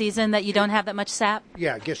late in the season that you don't have that much sap?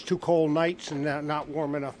 Yeah, it gets too cold nights and not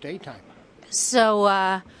warm enough daytime.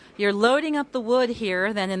 So you're loading up the wood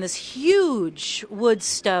here, then in this huge wood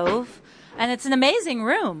stove, and it's an amazing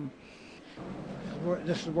room.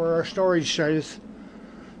 This is where our storage is.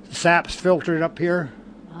 The sap's filtered up here.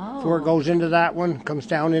 Before it goes into that one, comes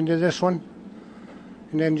down into this one.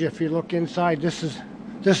 And then if you look inside, this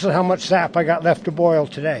is how much sap I got left to boil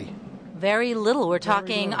today. Very little. We're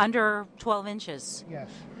talking under 12 inches. Yes.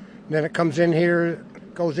 And then it comes in here,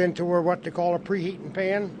 goes into what they call a preheating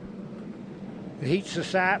pan. It heats the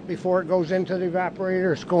sap before it goes into the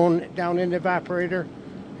evaporator. It's going down in the evaporator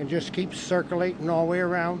and just keeps circulating all the way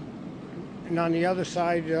around. And on the other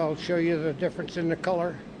side, I'll show you the difference in the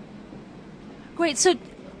color. Great. So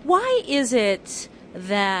why is it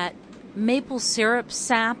that maple syrup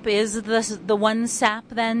sap is the one sap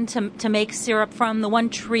then to make syrup from, the one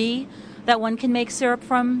tree that one can make syrup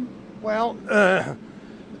from? Well,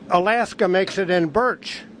 Alaska makes it in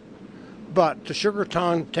birch, but the sugar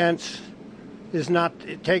contents is not,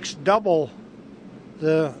 it takes double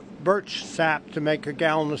the birch sap to make a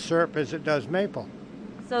gallon of syrup as it does maple.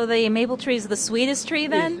 So the maple tree is the sweetest tree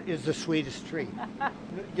then? Is the sweetest tree.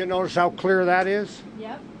 You notice how clear that is?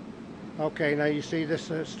 Yep. Okay, now you see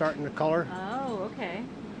this starting to color? Oh, okay.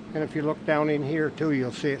 And if you look down in here too,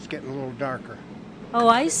 you'll see it's getting a little darker. Oh,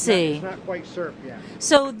 I see. It's not quite syrup yet.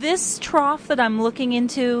 So this trough that I'm looking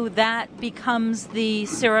into, that becomes the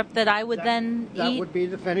syrup that I would then eat? That would be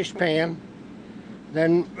the finished pan.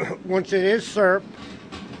 Then once it is syrup,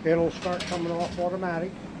 it'll start coming off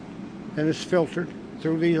automatic, and it's filtered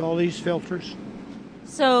through all these filters.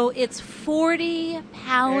 So it's 40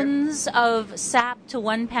 pounds of sap to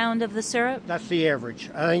 1 pound of the syrup? That's the average.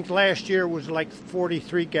 I think last year was like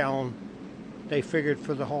 43 gallon. They figured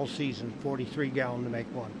for the whole season, 43 gallon to make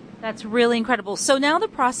one. That's really incredible. So now the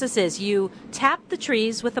process is you tap the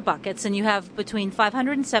trees with the buckets, and you have between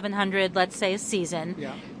 500 and 700, let's say, a season.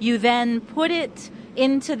 Yeah. You then put it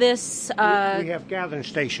into this... We have gathering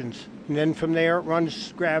stations, and then from there it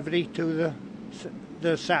runs gravity to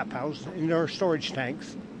the sap house in our storage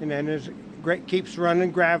tanks, and then it keeps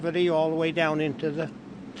running gravity all the way down into the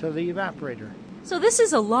evaporator. So this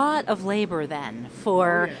is a lot of labor then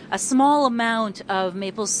for a small amount of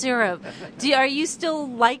maple syrup. Are you still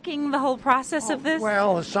liking the whole process of this?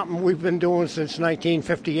 Well, it's something we've been doing since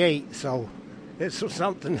 1958, so it's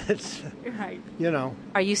something that's, right. You know.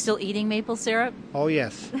 Are you still eating maple syrup? Oh,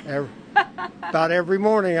 yes. About every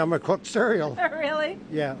morning I'm a cooked cereal. Really?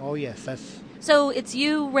 Yeah, oh, yes. So it's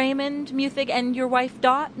you, Raymond Muthig, and your wife,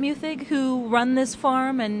 Dot Muthig, who run this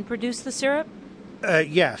farm and produce the syrup?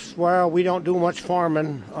 Yes. Well, we don't do much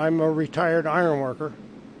farming. I'm a retired iron worker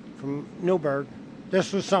from Newburgh.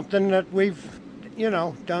 This was something that we've,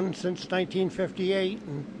 done since 1958.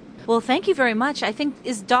 Well, thank you very much. I think,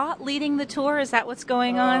 is Dot leading the tour? Is that what's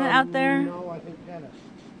going on out there? No, I think Dennis.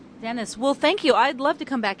 Dennis, well, thank you. I'd love to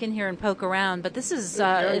come back in here and poke around, but this is,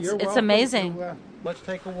 it's amazing. Let's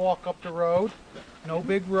take a walk up the road. No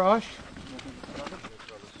big rush.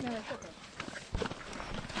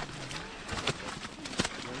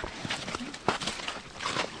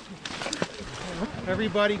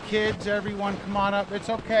 Everybody, kids, everyone, come on up. It's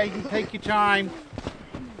okay. You take your time.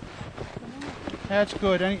 That's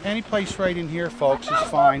good. Any place right in here, folks, is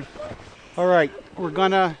fine. All right, I'm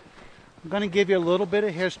gonna give you a little bit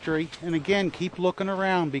of history, and again, keep looking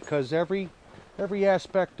around because every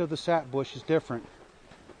aspect of the sap bush is different,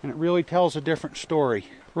 and it really tells a different story.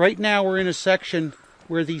 Right now, we're in a section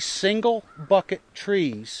where these single bucket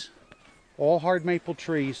trees, all hard maple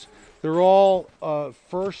trees, they're all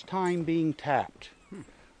first time being tapped.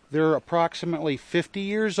 They're approximately 50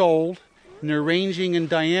 years old, and they're ranging in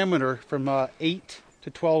diameter from 8 to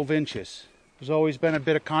 12 inches. There's always been a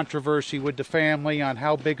bit of controversy with the family on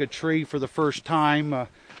how big a tree for the first time.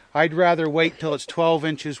 I'd rather wait till it's 12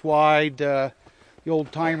 inches wide. The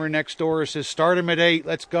old timer next door says, start them at 8,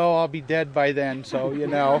 let's go, I'll be dead by then, so,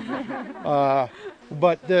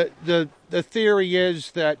 But the The theory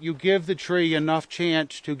is that you give the tree enough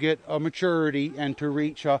chance to get a maturity and to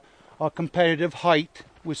reach a competitive height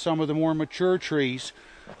with some of the more mature trees.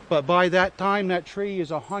 But by that time that tree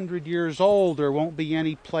is 100 years old, there won't be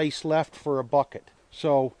any place left for a bucket.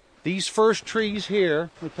 So these first trees here,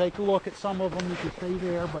 we'll take a look at some of them, you can stay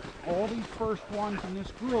there, but all these first ones in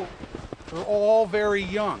this group are all very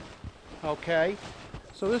young, okay?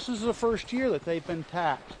 So this is the first year that they've been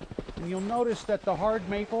tapped. And you'll notice that the hard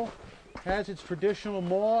maple has its traditional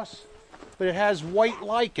moss, but it has white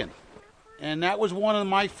lichen. And that was one of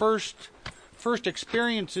my first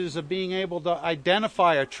experiences of being able to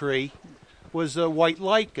identify a tree, was the white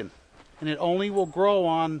lichen. And it only will grow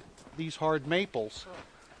on these hard maples.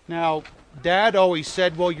 Now, Dad always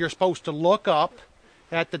said, well, you're supposed to look up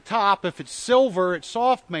at the top. If it's silver, it's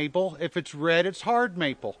soft maple. If it's red, it's hard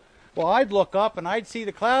maple. Well, I'd look up and I'd see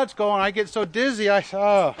the clouds going. I get so dizzy,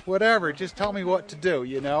 whatever, just tell me what to do,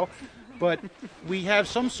 you know. But we have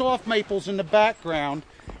some soft maples in the background,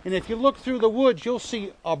 and if you look through the woods, you'll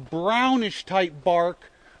see a brownish type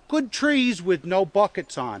bark, good trees with no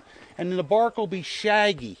buckets on, and the bark will be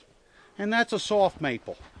shaggy, and that's a soft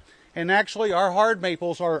maple. And actually our hard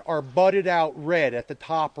maples are budded out red at the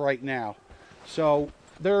top right now. So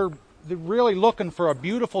they're really looking for a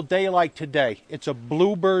beautiful day like today. It's a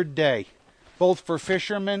bluebird day, both for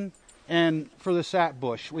fishermen and for the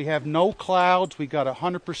sapbush. We have no clouds. We got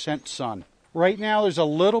 100% sun. Right now there's a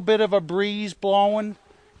little bit of a breeze blowing,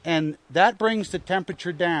 and that brings the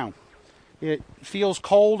temperature down. It feels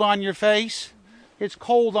cold on your face. It's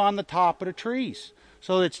cold on the top of the trees.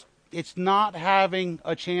 So it's not having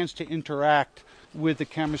a chance to interact with the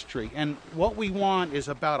chemistry. And what we want is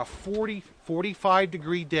about a 45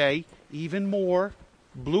 degree day, even more,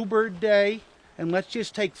 bluebird day, and let's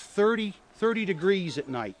just take 30 degrees at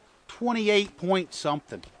night, 28 point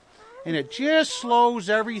something. And it just slows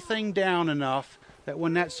everything down enough that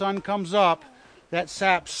when that sun comes up, that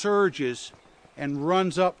sap surges and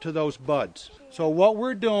runs up to those buds. So what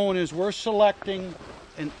we're doing is we're selecting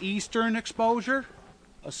an eastern exposure,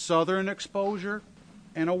 a southern exposure,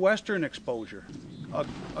 and a western exposure.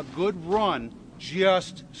 A good run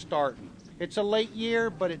just starting. It's a late year,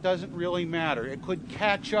 but it doesn't really matter. It could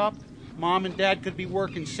catch up. Mom and Dad could be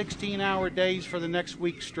working 16-hour days for the next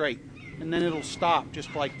week straight, and then it'll stop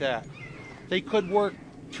just like that. They could work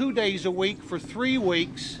 2 days a week for 3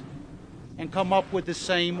 weeks and come up with the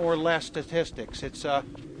same or less statistics. It's a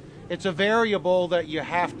variable that you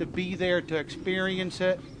have to be there to experience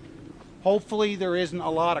it. Hopefully there isn't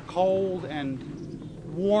a lot of cold and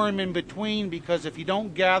warm in between, because if you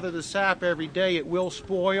don't gather the sap every day, it will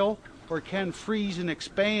spoil or can freeze and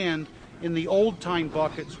expand in the old-time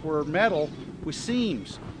buckets were metal with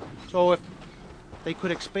seams. So if they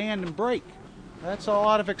could expand and break, that's a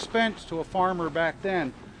lot of expense to a farmer back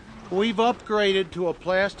then. We've upgraded to a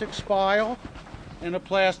plastic spile and a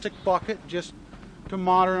plastic bucket just to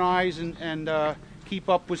modernize and keep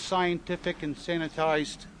up with scientific and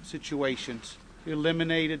sanitized situations. We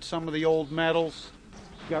eliminated some of the old metals.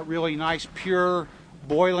 Got really nice pure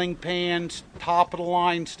boiling pans, top of the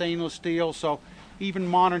line stainless steel. So even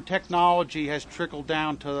modern technology has trickled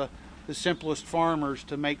down to the simplest farmers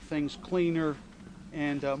to make things cleaner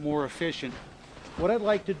and more efficient. What I'd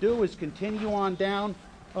like to do is continue on down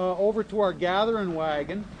over to our gathering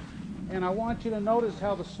wagon, and I want you to notice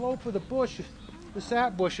how the slope of the bush, the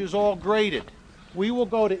sap bush, is all graded. We will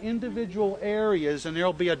go to individual areas and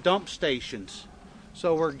there'll be a dump stations.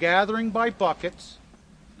 So we're gathering by buckets,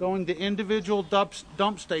 going to individual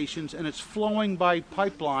dump stations, and it's flowing by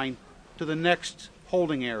pipeline to the next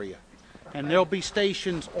holding area. And there'll be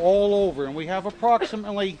stations all over, and we have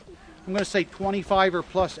approximately, I'm going to say 25 or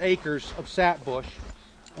plus acres of sap bush,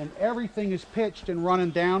 and everything is pitched and running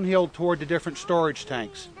downhill toward the different storage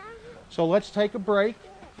tanks. So let's take a break,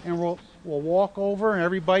 and we'll walk over, and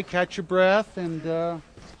everybody catch your breath, and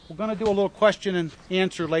we're going to do a little question and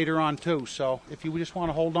answer later on too. So if you just want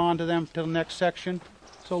to hold on to them till the next section.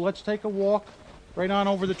 So let's take a walk right on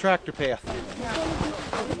over the tractor path.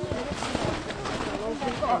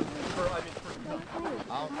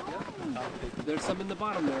 There's some in the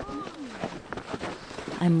bottom there.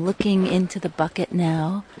 I'm looking into the bucket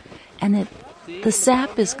now, and the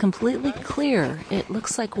sap is completely clear. It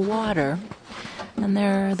looks like water, and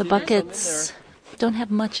the buckets don't have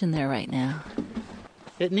much in there right now.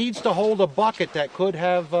 It needs to hold a bucket that could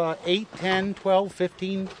have 8, 10, 12,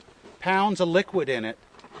 15 pounds of liquid in it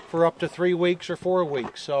for up to 3 weeks or 4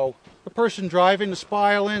 weeks. So the person driving the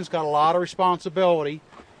spile in's got a lot of responsibility,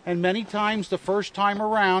 and many times the first time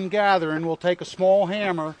around gathering, we'll take a small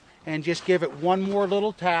hammer and just give it one more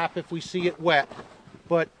little tap if we see it wet.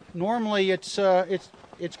 But normally it's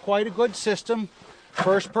quite a good system.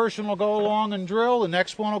 First person will go along and drill. The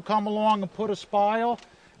next one will come along and put a spile.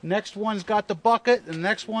 Next one's got the bucket. The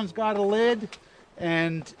next one's got a lid.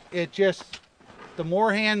 And it just, the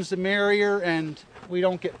more hands the merrier, and we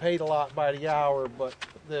don't get paid a lot by the hour, but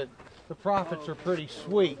the profits are pretty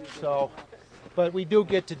sweet. So, but we do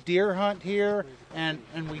get to deer hunt here, and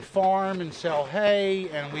we farm and sell hay,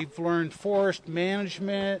 and we've learned forest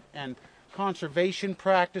management and conservation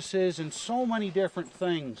practices and so many different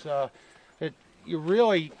things.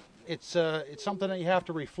 It's something that you have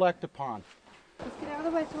to reflect upon. Let's get out of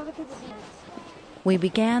the way so other people see it. We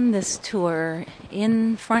began this tour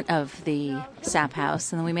in front of the sap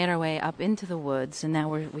house, and then we made our way up into the woods, and now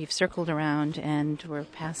we've circled around, and we're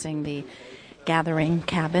passing the gathering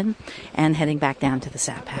cabin and heading back down to the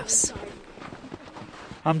sap house.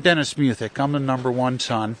 I'm Dennis Muthick. I'm the number one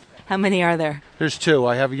son. How many are there? There's two.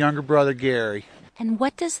 I have a younger brother, Gary. And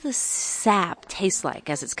what does the sap taste like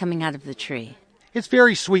as it's coming out of the tree? It's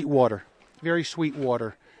very sweet water. Very sweet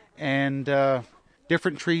water. And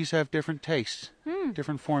different trees have different tastes,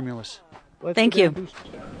 different formulas. Thank you.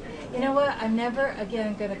 You know what? I'm never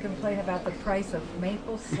again going to complain about the price of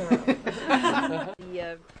maple syrup.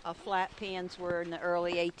 The flat pans were in the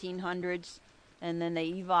early 1800s, and then they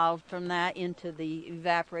evolved from that into the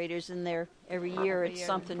evaporators, and every year it's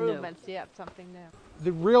something new. Yeah, something new.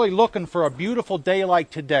 They're really looking for a beautiful day like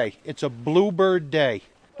today. It's a bluebird day.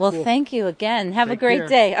 Well, Thank you again. Have Take a great care.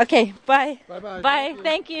 day. Okay, bye. Bye-bye. Bye.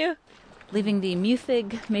 Thank you. Leaving the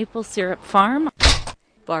Muthig Maple Syrup Farm.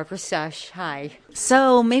 Barbara Sush, hi.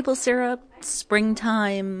 So, maple syrup,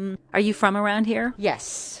 springtime. Are you from around here?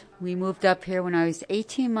 Yes. We moved up here when I was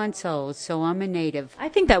 18 months old, so I'm a native. I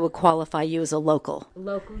think that would qualify you as a local.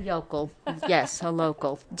 Local yokel. Yes, a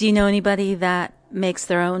local. Do you know anybody that makes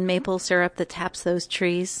their own maple syrup that taps those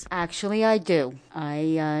trees? Actually, I do.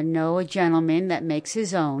 I know a gentleman that makes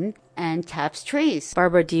his own and taps trees.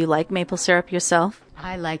 Barbara, do you like maple syrup yourself?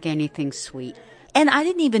 I like anything sweet. And I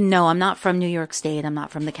didn't even know, I'm not from New York State, I'm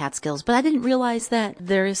not from the Catskills, but I didn't realize that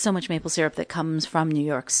there is so much maple syrup that comes from New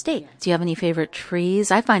York State. Do you have any favorite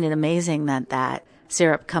trees? I find it amazing that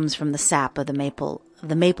syrup comes from the sap of the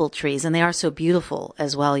maple trees, and they are so beautiful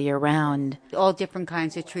as well year round. All different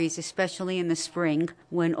kinds of trees, especially in the spring,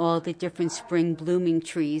 when all the different spring blooming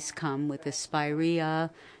trees come with the spirea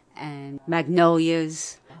and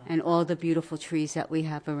magnolias and all the beautiful trees that we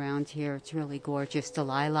have around here. It's really gorgeous. The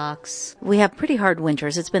lilacs. We have pretty hard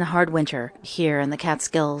winters. It's been a hard winter here in the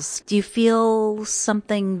Catskills. Do you feel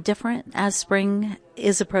something different as spring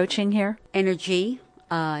is approaching here? Energy.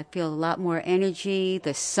 I feel a lot more energy.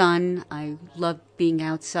 The sun. I love being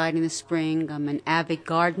outside in the spring. I'm an avid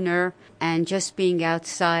gardener. And just being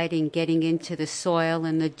outside and getting into the soil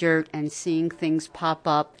and the dirt and seeing things pop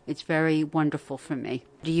up, it's very wonderful for me.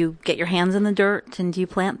 Do you get your hands in the dirt and do you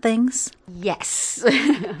plant things? Yes.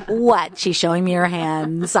 What? She's showing me her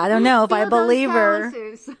hands. I don't know if I believe her.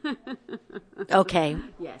 Okay.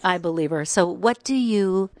 Yes. I believe her. So what do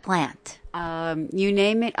you plant? You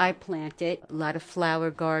name it, I plant it. A lot of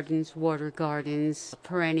flower gardens, water gardens,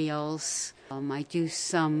 perennials. I do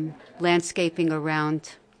some landscaping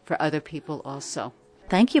around for other people also.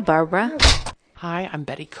 Thank you, Barbara. Hi, I'm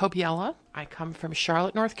Betty Cobiella. I come from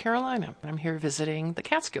Charlotte, North Carolina. I'm here visiting the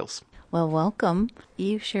Catskills. Well, welcome.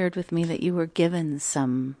 You shared with me that you were given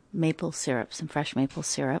some maple syrup, some fresh maple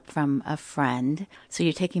syrup from a friend. So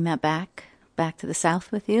you're taking that back to the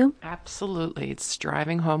South with you? Absolutely. It's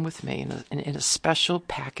driving home with me in a special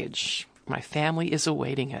package. My family is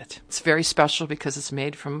awaiting it. It's very special because it's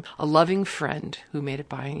made from a loving friend who made it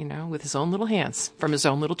by, with his own little hands, from his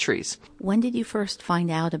own little trees. When did you first find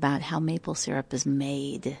out about how maple syrup is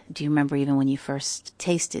made? Do you remember even when you first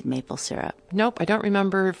tasted maple syrup? Nope, I don't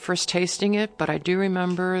remember first tasting it, but I do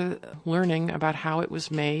remember learning about how it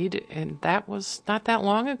was made, and that was not that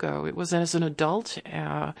long ago. It was as an adult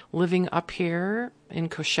living up here in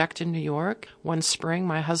Coshocton, New York. One spring,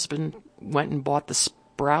 my husband went and bought the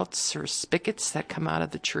sprouts or spigots that come out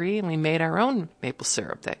of the tree, and we made our own maple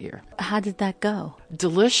syrup that year. How did that go?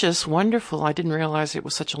 Delicious, wonderful. I didn't realize it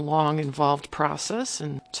was such a long, involved process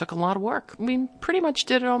and took a lot of work. We pretty much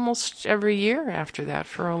did it almost every year after that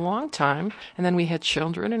for a long time. And then we had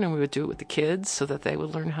children, and we would do it with the kids so that they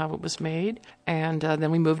would learn how it was made. And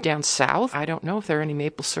then we moved down south. I don't know if there are any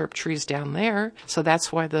maple syrup trees down there, so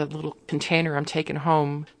that's why the little container I'm taking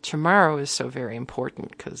home tomorrow is so very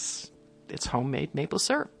important, because it's homemade maple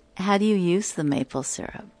syrup. How do you use the maple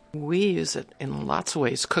syrup? We use it in lots of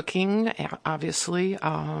ways. Cooking, obviously,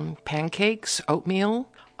 pancakes, oatmeal,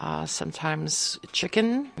 sometimes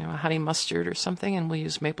chicken, honey mustard or something, and we'll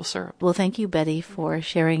use maple syrup. Well, thank you, Betty, for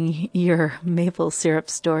sharing your maple syrup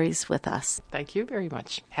stories with us. Thank you very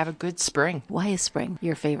much. Have a good spring. Why is spring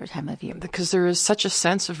your favorite time of year? Because there is such a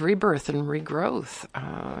sense of rebirth and regrowth.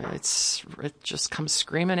 It just comes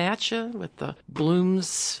screaming at you with the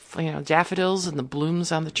blooms, daffodils and the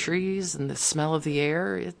blooms on the trees and the smell of the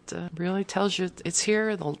air. It really tells you it's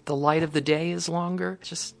here. The light of the day is longer.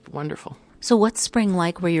 Just wonderful. So what's spring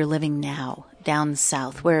like where you're living now, down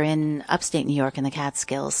south? We're in upstate New York in the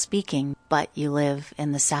Catskills speaking, but you live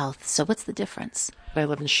in the south. So what's the difference? I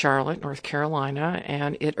live in Charlotte, North Carolina,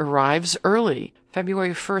 and it arrives early.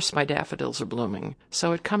 February 1st, my daffodils are blooming.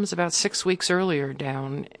 So it comes about 6 weeks earlier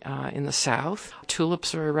down in the south.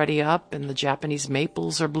 Tulips are already up, and the Japanese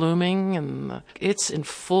maples are blooming, and it's in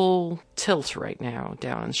full tilt right now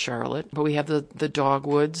down in Charlotte. But we have the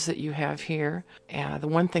dogwoods that you have here. The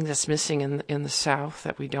one thing that's missing in the south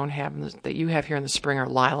that we don't have, that you have here in the spring, are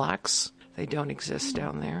lilacs. They don't exist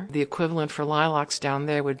down there. The equivalent for lilacs down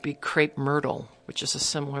there would be crepe myrtle, which is a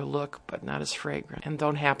similar look but not as fragrant, and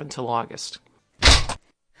don't happen till August.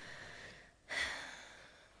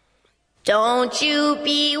 Don't you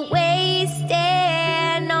be wasting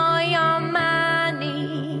all your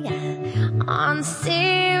money on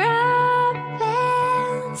syrup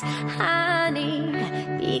and honey,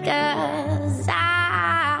 because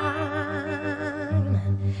I'm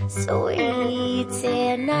sweet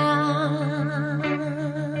enough.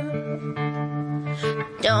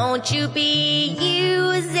 Don't you be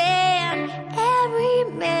using every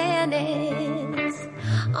minute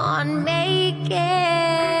on making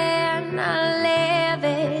a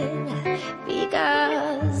living,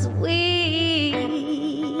 because we've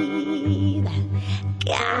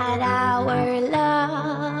got our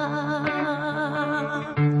love.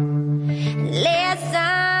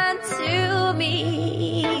 Listen to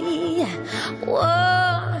me,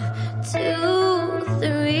 1, 2,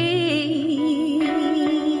 3.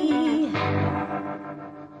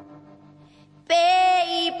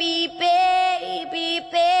 Baby, baby,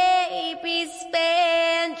 baby,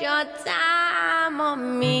 spend your time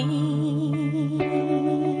on me.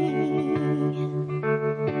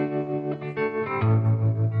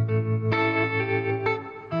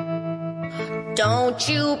 Don't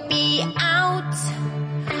you be out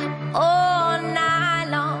all night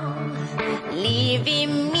long,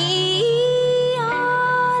 leaving me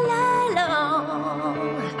all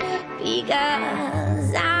alone,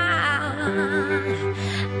 because I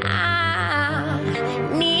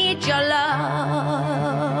need your love.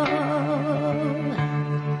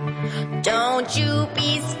 Don't you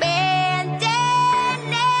be spending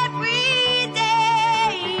every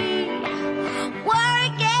day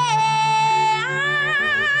working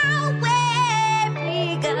away,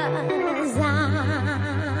 because I'm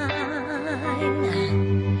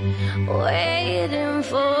waiting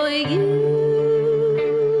for you.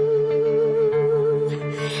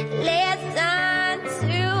 Listen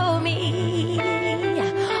to me,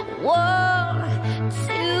 1,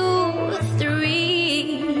 2, 3.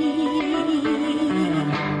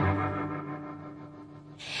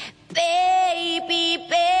 Baby,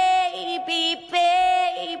 baby,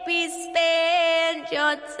 baby, spend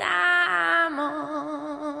your time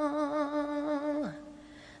on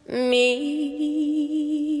me.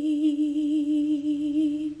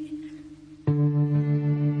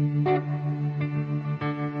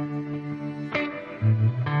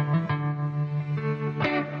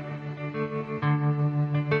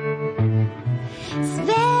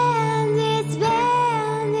 Spend it,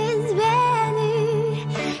 spend it, spend it,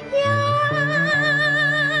 your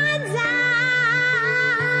time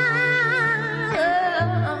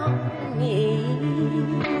on me.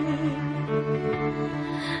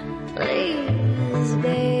 Please,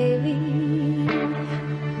 baby.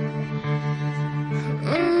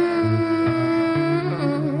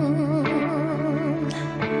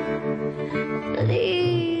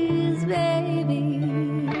 Please, baby.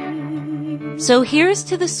 So here's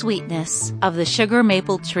to the sweetness of the sugar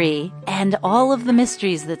maple tree and all of the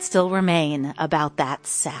mysteries that still remain about that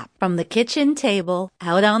sap. From the kitchen table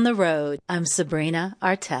out on the road, I'm Sabrina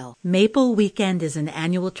Artel. Maple Weekend is an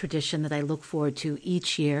annual tradition that I look forward to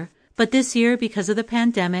each year. But this year, because of the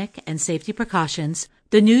pandemic and safety precautions,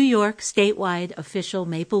 the New York statewide official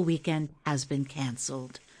Maple Weekend has been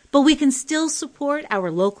canceled. But we can still support our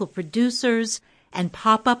local producers and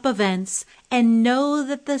pop-up events and know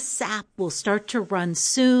that the sap will start to run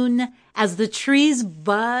soon as the trees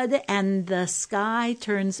bud and the sky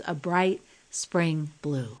turns a bright spring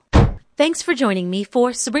blue. Thanks for joining me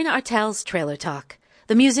for Sabrina Artel's Trailer Talk.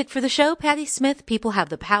 The music for the show, Patti Smith, People Have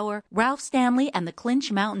the Power, Ralph Stanley and the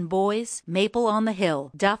Clinch Mountain Boys, Maple on the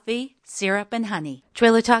Hill, Duffy, Syrup and Honey.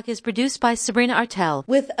 Trailer Talk is produced by Sabrina Artel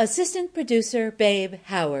with assistant producer Babe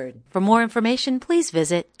Howard. For more information, please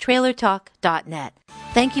visit trailertalk.net.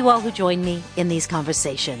 Thank you all who joined me in these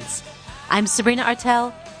conversations. I'm Sabrina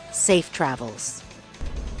Artel. Safe travels.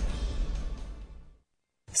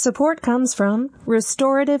 Support comes from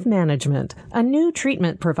Restorative Management, a new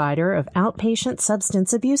treatment provider of outpatient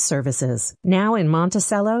substance abuse services, now in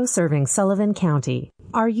Monticello, serving Sullivan County.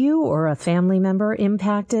 Are you or a family member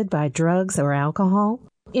impacted by drugs or alcohol?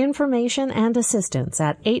 Information and assistance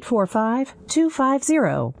at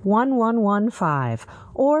 845-250-1115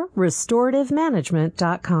 or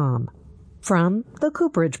restorativemanagement.com. From the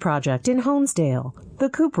Cooperage Project in Honesdale,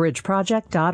 thecooperage.org.